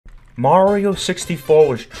Mario 64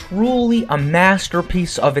 was truly a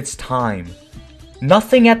masterpiece of its time.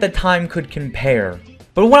 Nothing at the time could compare.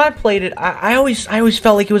 But when I played it, I always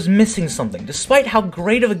felt like it was missing something. Despite how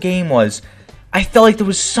great of a game was, I felt like there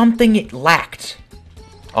was something it lacked.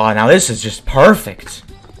 Oh, now this is just perfect.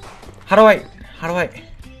 The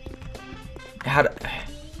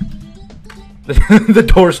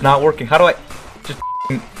door's not working. How do I just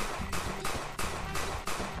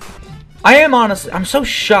I'm so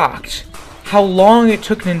shocked how long it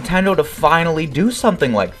took Nintendo to finally do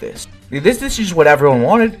something like this. This is just what everyone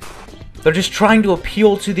wanted. They're just trying to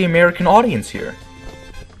appeal to the American audience here.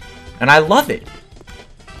 And I love it.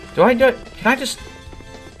 Can I just...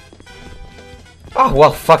 Oh,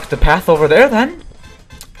 well, fuck the path over there, then.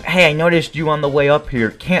 Hey, I noticed you on the way up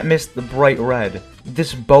here. Can't miss the bright red.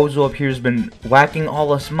 This bozo up here has been whacking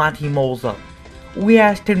all us Monty moles up. We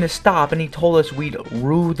asked him to stop, and he told us we'd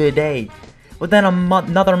rue the day. But then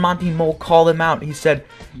another Monty mole called him out. He said,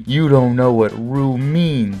 "You don't know what rue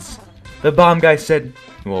means." The bomb guy said,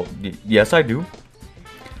 "Well, yes I do."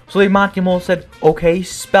 So the Monty mole said, "Okay,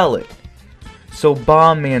 spell it." So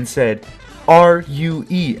Bomb Man said,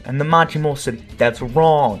 "R-U-E," and the Monty mole said, "That's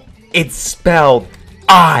wrong. It's spelled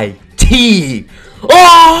I-T."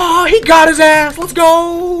 Oh, he got his ass. Let's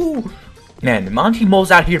go. Man, the Monty mole's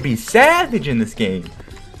out here to be savage in this game.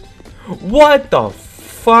 What the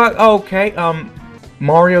fuck? Okay,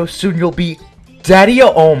 Mario, soon you'll be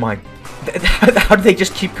Daddy-o. Oh my. How do they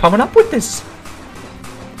just keep coming up with this?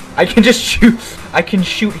 I can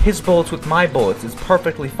shoot his bullets with my bullets. It's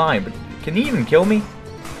perfectly fine, but can he even kill me?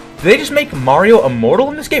 Do they just make Mario immortal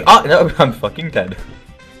in this game? Oh, no, I'm fucking dead.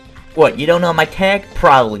 What, you don't know my tag?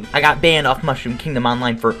 Probably. I got banned off Mushroom Kingdom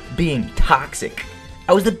Online for being toxic.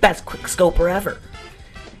 I was the best quickscoper ever.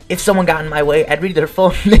 If someone got in my way, I'd read their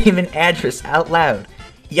full name and address out loud.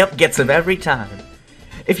 Yep, gets them every time.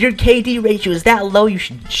 If your KD ratio is that low, you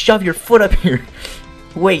should shove your foot up here.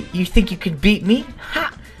 Wait, you think you could beat me?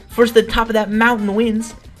 Ha! First the top of that mountain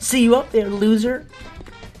wins. See you up there, loser.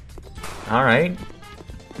 Alright.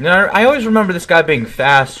 Now, I always remember this guy being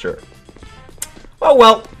faster. Oh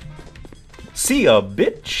well. See ya,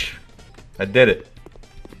 bitch. I did it.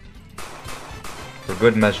 For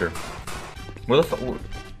good measure. Where the fuck?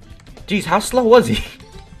 Jeez, how slow was he?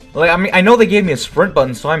 Like, I mean, I know they gave me a sprint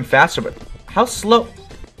button, so I'm faster, but how slow?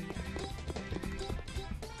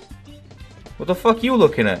 What the fuck you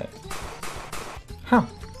looking at? Huh.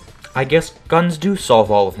 I guess guns do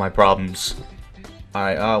solve all of my problems.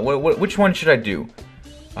 Alright, which one should I do?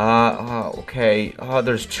 Okay.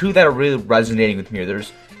 There's two that are really resonating with me here.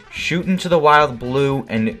 There's Shoot into the Wild Blue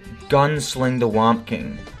and Gunsling the Womp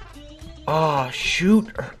King.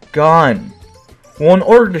 Shoot or gun? Well, in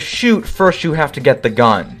order to shoot, first you have to get the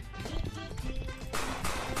gun.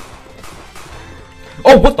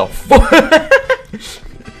 Oh, what the fuck?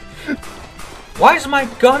 Why is my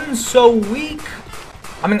gun so weak?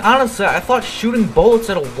 I mean, honestly, I thought shooting bullets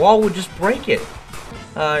at a wall would just break it.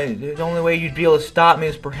 The only way you'd be able to stop me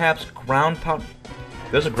is perhaps ground pound.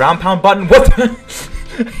 There's a ground pound button? What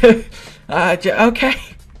the? Okay.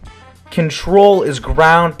 Control is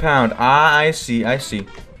ground pound. I see.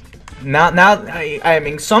 Now, I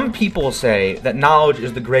mean, some people say that knowledge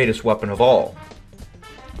is the greatest weapon of all.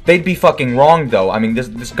 They'd be fucking wrong, though. I mean,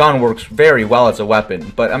 this gun works very well as a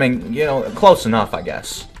weapon. But, I mean, you know, close enough, I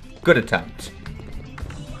guess. Good attempt.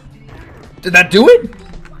 Did that do it?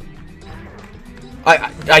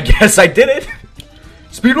 I guess I did it.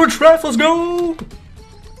 Speedrun Trash, let's go!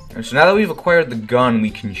 So now that we've acquired the gun, we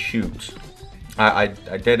can shoot. I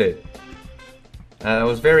did it. It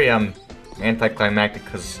was very, anticlimactic,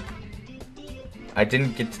 because I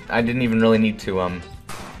didn't even really need to,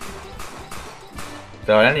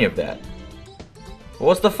 without any of that. Well,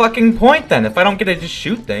 what's the fucking point then if I don't get to just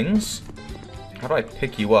shoot things? How do I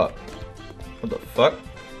pick you up? What the fuck?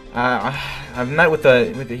 I've met with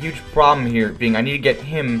a huge problem here, being I need to get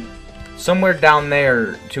him somewhere down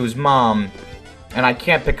there to his mom, and I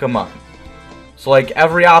can't pick him up. So like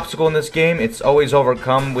every obstacle in this game, it's always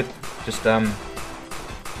overcome with just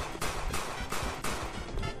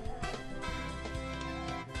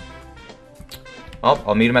Oh,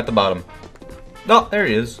 I'll meet him at the bottom. Oh, there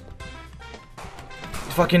he is.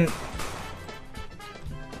 Fucking.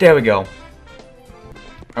 There we go.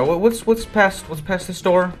 Alright, what's past this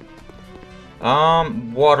door?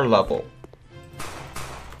 Water level.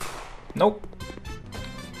 Nope.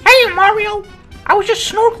 Hey, Mario! I was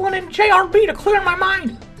just snorkeling in JRB to clear my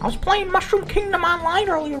mind. I was playing Mushroom Kingdom Online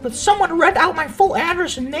earlier, but someone read out my full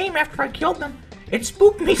address and name after I killed them. It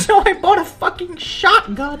spooked me, so I bought a fucking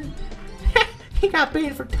shotgun. He got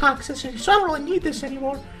banned for toxicity, so I don't really need this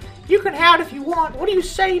anymore. You can have it if you want. What do you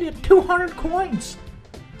say to 200 coins?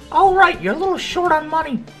 All right, you're a little short on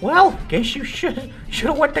money. Well, guess you should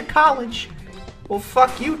have went to college. Well,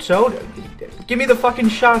 fuck you, Toad. Give me the fucking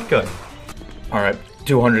shotgun. Alright,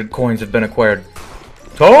 200 coins have been acquired.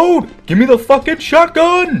 Toad! Give me the fucking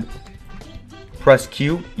shotgun! Press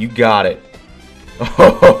Q. You got it.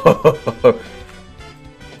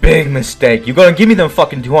 Big mistake. You gonna give me them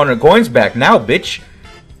fucking 200 coins back now, bitch.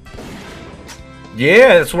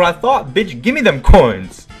 Yeah, that's what I thought, bitch. Give me them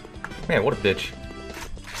coins. Man, what a bitch.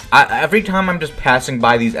 Every time I'm just passing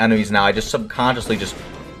by these enemies now, I just subconsciously just...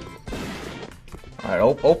 Alright,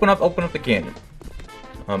 open up the canyon.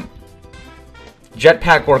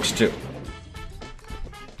 Jetpack works too.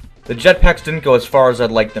 The jetpacks didn't go as far as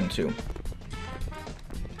I'd like them to.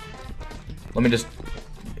 Let me just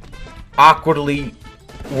awkwardly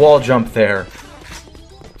wall jump there.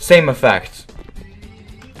 Same effect.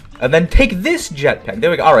 And then take this jetpack.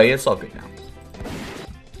 There we go. Alright, it's all good now.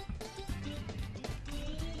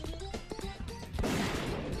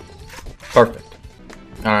 Perfect.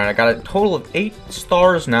 Alright, I got a total of 8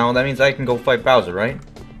 stars now. That means I can go fight Bowser, right?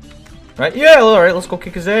 Right? Yeah, alright, let's go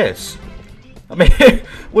kick his ass. I mean,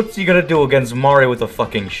 what's he gonna do against Mario with a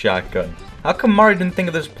fucking shotgun? How come Mario didn't think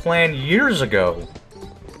of this plan years ago?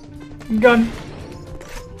 Gun.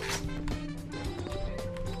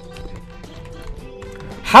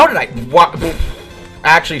 How did I... What?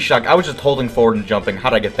 Actually, shock. I was just holding forward and jumping. How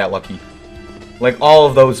did I get that lucky? Like, all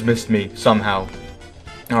of those missed me, somehow.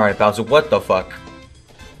 Alright, Bowser, what the fuck?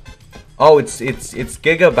 Oh, it's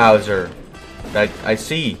Giga Bowser. I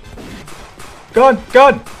see. Gun!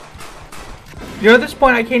 Gun! You know, at this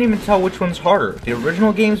point, I can't even tell which one's harder. The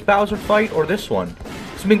original game's Bowser fight or this one.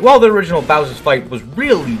 I mean, well, the original Bowser's fight was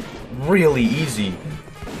really, really easy.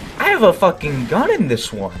 I have a fucking gun in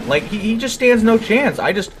this one. Like, he just stands no chance.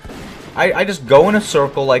 I just go in a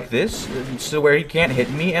circle like this, so where he can't hit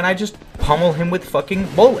me, and I just pummel him with fucking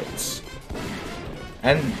bullets.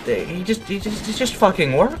 And he just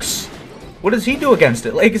fucking works. What does he do against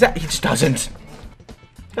it? Like, he just doesn't.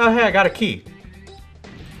 Oh, hey, I got a key.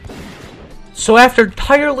 So after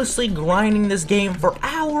tirelessly grinding this game for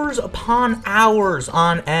hours upon hours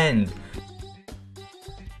on end,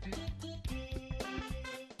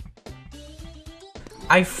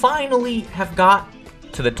 I finally have got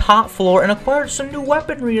to the top floor and acquired some new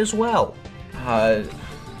weaponry as well.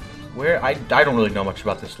 Where I don't really know much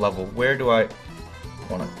about this level. Where do I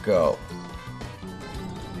want to go?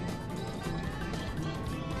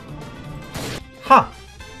 Huh.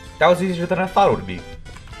 That was easier than I thought it would be.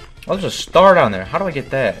 I'll just start on there. How do I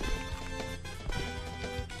get that?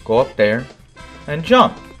 Go up there and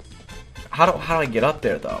jump. How do I get up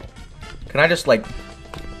there though? Can I just like...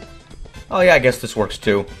 Oh yeah, I guess this works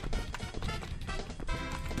too.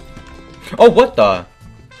 Oh, what the?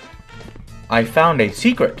 I found a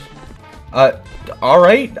secret.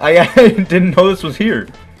 Alright. I didn't know this was here.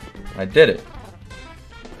 I did it.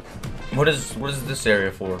 What is this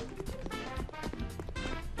area for?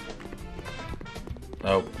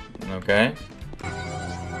 Oh, okay.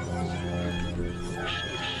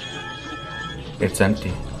 It's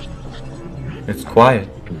empty. It's quiet.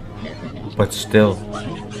 But still.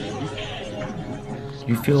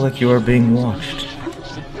 You feel like you are being watched.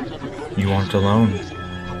 You aren't alone.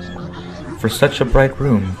 For such a bright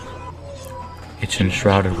room, it's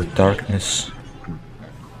enshrouded with darkness.